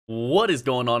What is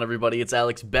going on, everybody? It's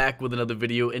Alex back with another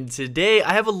video, and today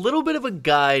I have a little bit of a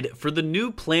guide for the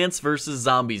new Plants vs.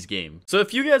 Zombies game. So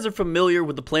if you guys are familiar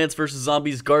with the Plants vs.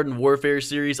 Zombies Garden Warfare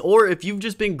series, or if you've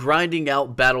just been grinding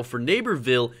out Battle for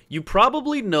Neighborville, you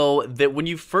probably know that when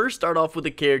you first start off with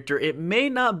a character, it may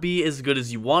not be as good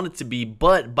as you want it to be,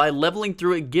 but by leveling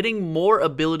through it, getting more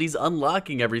abilities,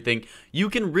 unlocking everything, you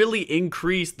can really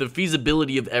increase the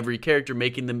feasibility of every character,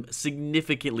 making them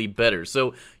significantly better.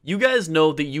 So you guys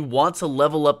know that you want to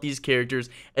level up these characters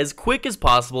as quick as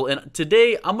possible, and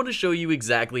today I'm going to show you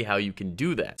exactly how you can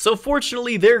do that. So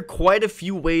fortunately, there are quite a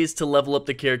few ways to level up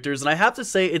the characters, and I have to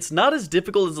say it's not as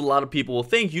difficult as a lot of people will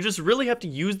think. You just really have to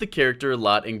use the character a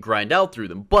lot and grind out through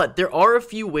them, but there are a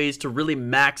few ways to really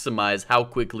maximize how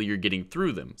quickly you're getting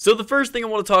through them. So the first thing I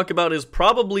want to talk about is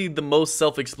probably the most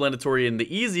self-explanatory and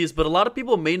the easiest, but a lot of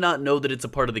people may not know that it's a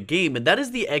part of the game, and that is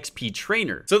the XP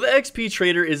trainer. So the XP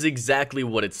trainer is exactly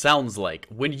what it sounds like.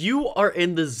 When you are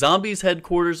in the zombies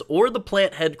headquarters or the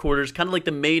plant headquarters, kind of like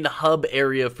the main hub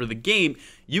area for the game,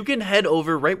 you can head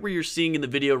over right where you're seeing in the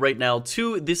video right now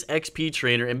to this XP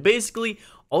trainer, and basically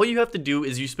all you have to do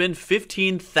is you spend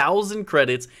 15,000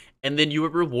 credits and then you are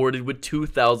rewarded with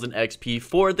 2,000 XP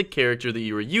for the character that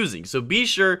you are using. So be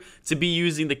sure to be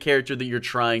using the character that you're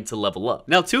trying to level up.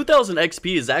 Now, 2,000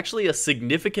 XP is actually a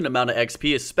significant amount of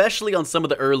XP, especially on some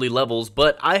of the early levels,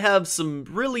 but I have some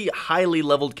really highly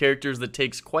leveled characters that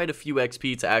takes quite a few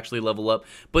XP to actually level up,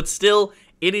 but still,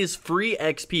 it is free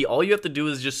XP. All you have to do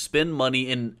is just spend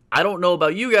money, and I don't know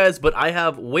about you guys, but I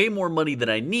have way more money than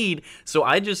I need, so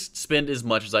I just spend as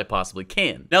much as I possibly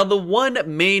can. Now, the one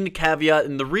main caveat,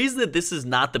 and the reason that this is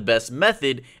not the best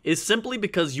method, is simply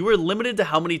because you are limited to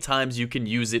how many times you can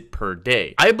use it per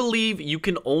day. I believe you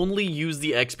can only use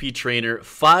the XP trainer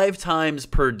 5 times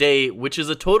per day, which is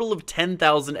a total of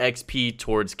 10,000 XP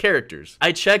towards characters.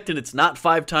 I checked, and it's not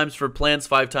 5 times for plants,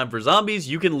 5 times for zombies.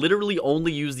 You can literally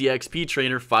only use the XP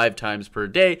trainer 5 times per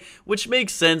day, which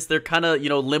makes sense. They're kind of,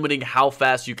 limiting how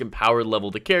fast you can power level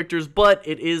the characters, but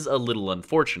it is a little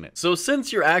unfortunate. So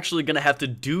since you're actually going to have to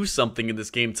do something in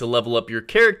this game to level up your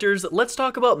characters, let's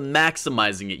talk about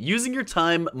maximizing it, using your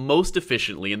time most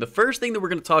efficiently. And the first thing that we're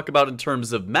going to talk about in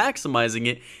terms of maximizing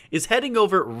it is heading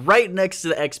over right next to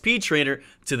the XP trainer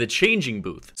to the changing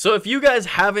booth. So if you guys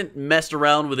haven't messed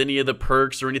around with any of the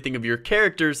perks or anything of your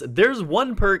characters, there's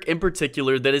one perk in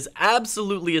particular that is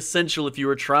absolutely essential if you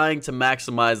are trying to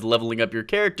maximize leveling up your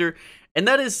character, and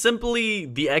that is simply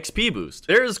the XP boost.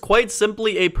 There is quite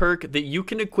simply a perk that you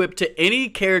can equip to any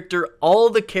character, all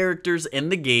the characters in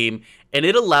the game, and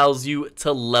it allows you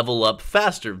to level up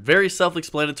faster. Very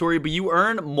self-explanatory, but you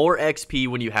earn more XP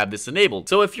when you have this enabled.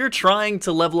 So if you're trying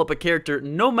to level up a character,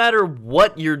 no matter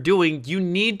what you're doing, you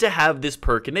need to have this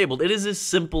perk enabled. It is as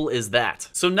simple as that.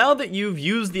 So now that you've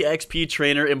used the XP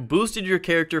trainer and boosted your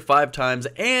character 5 times,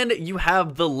 and you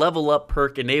have the level up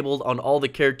perk enabled on all the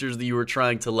characters that you were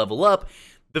trying to level up,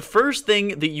 the first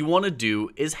thing that you want to do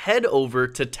is head over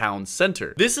to Town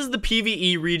Center. This is the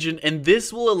PvE region, and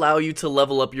this will allow you to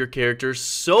level up your character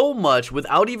so much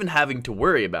without even having to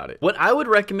worry about it. What I would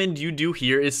recommend you do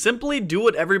here is simply do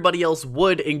what everybody else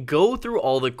would and go through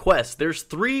all the quests. There's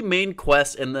 3 main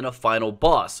quests and then a final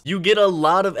boss. You get a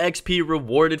lot of XP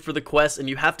rewarded for the quests, and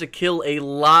you have to kill a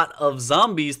lot of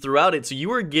zombies throughout it, so you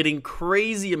are getting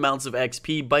crazy amounts of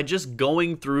XP by just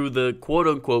going through the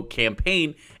quote-unquote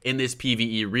campaign in this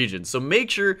PvE region. So make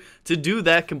sure to do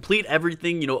that, complete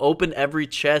everything, open every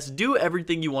chest, do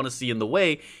everything you want to see in the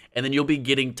way, and then you'll be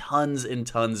getting tons and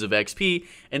tons of XP.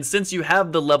 And since you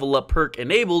have the level up perk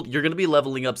enabled, you're going to be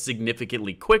leveling up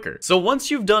significantly quicker. So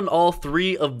once you've done all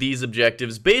 3 of these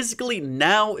objectives, basically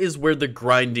now is where the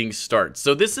grinding starts.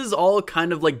 So this is all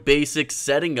kind of like basic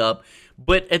setting up,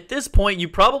 but at this point, you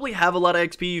probably have a lot of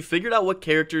XP, you figured out what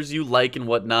characters you like and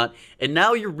whatnot, and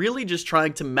now you're really just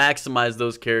trying to maximize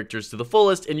those characters to the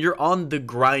fullest, and you're on the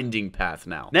grinding path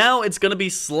now. Now, it's going to be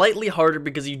slightly harder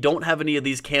because you don't have any of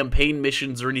these campaign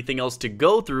missions or anything else to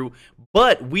go through,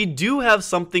 but we do have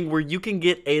something where you can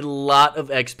get a lot of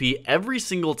XP every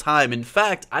single time. In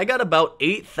fact, I got about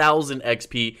 8,000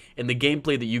 XP in the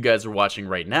gameplay that you guys are watching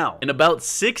right now. In about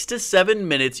 6 to 7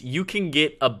 minutes, you can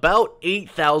get about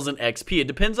 8,000 XP. It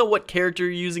depends on what character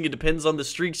you're using. It depends on the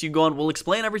streaks you go on. We'll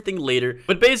explain everything later.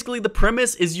 But basically, the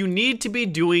premise is you need to be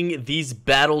doing these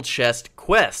battle chest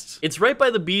quests. It's right by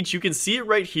the beach. You can see it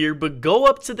right here, but go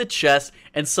up to the chest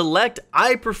and select,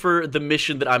 I prefer the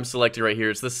mission that I'm selecting right here.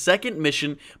 It's the second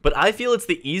mission, but I feel it's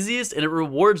the easiest and it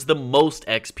rewards the most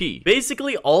XP.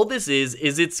 Basically, all this is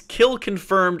it's kill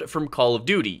confirmed from Call of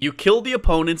Duty. You kill the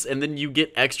opponents and then you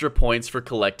get extra points for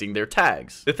collecting their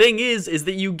tags. The thing is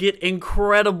that you get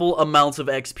incredible amounts amounts of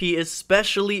XP,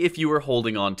 especially if you are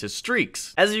holding on to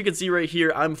streaks. As you can see right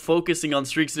here, I'm focusing on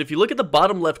streaks, and if you look at the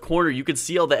bottom left corner, you can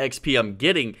see all the XP I'm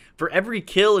getting. For every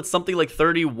kill, it's something like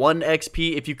 31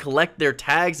 XP. If you collect their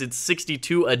tags, it's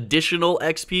 62 additional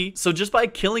XP. So just by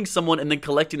killing someone and then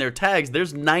collecting their tags,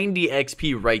 there's 90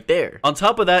 XP right there. On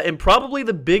top of that, and probably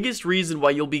the biggest reason why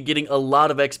you'll be getting a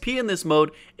lot of XP in this mode,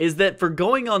 is that for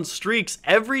going on streaks,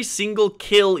 every single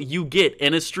kill you get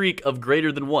in a streak of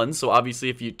greater than 1, so obviously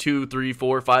if you 2, 3,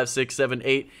 4, 5, 6, 7,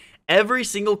 8, every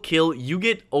single kill you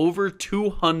get over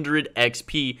 200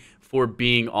 XP for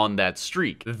being on that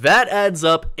streak. That adds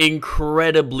up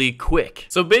incredibly quick.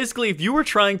 So basically, if you were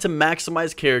trying to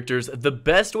maximize characters, the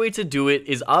best way to do it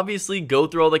is obviously go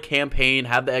through all the campaign,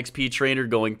 have the XP trainer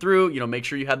going through, you know, make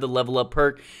sure you have the level up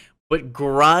perk, but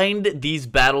grind these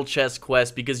battle chest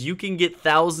quests because you can get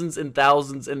thousands and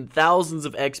thousands and thousands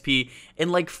of XP in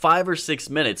like 5 or 6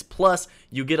 minutes. Plus,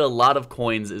 you get a lot of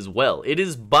coins as well. It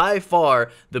is by far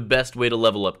the best way to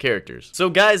level up characters. So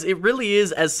guys, it really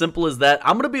is as simple as that.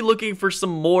 I'm going to be looking for some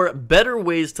more better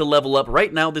ways to level up.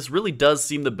 Right now, this really does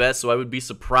seem the best, so I would be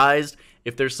surprised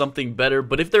if there's something better,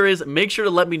 but if there is, make sure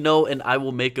to let me know and I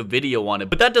will make a video on it.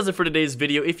 But that does it for today's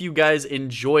video. If you guys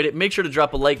enjoyed it, make sure to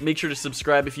drop a like, make sure to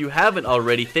subscribe if you haven't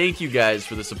already. Thank you guys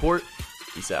for the support.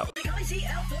 Peace out.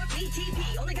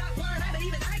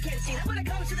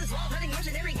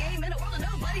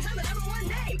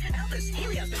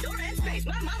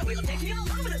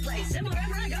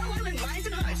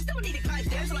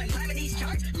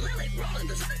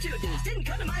 Didn't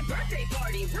come to my birthday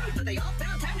party. Rude, but they all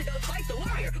found time to go fight the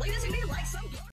warrior. Like, this is me like some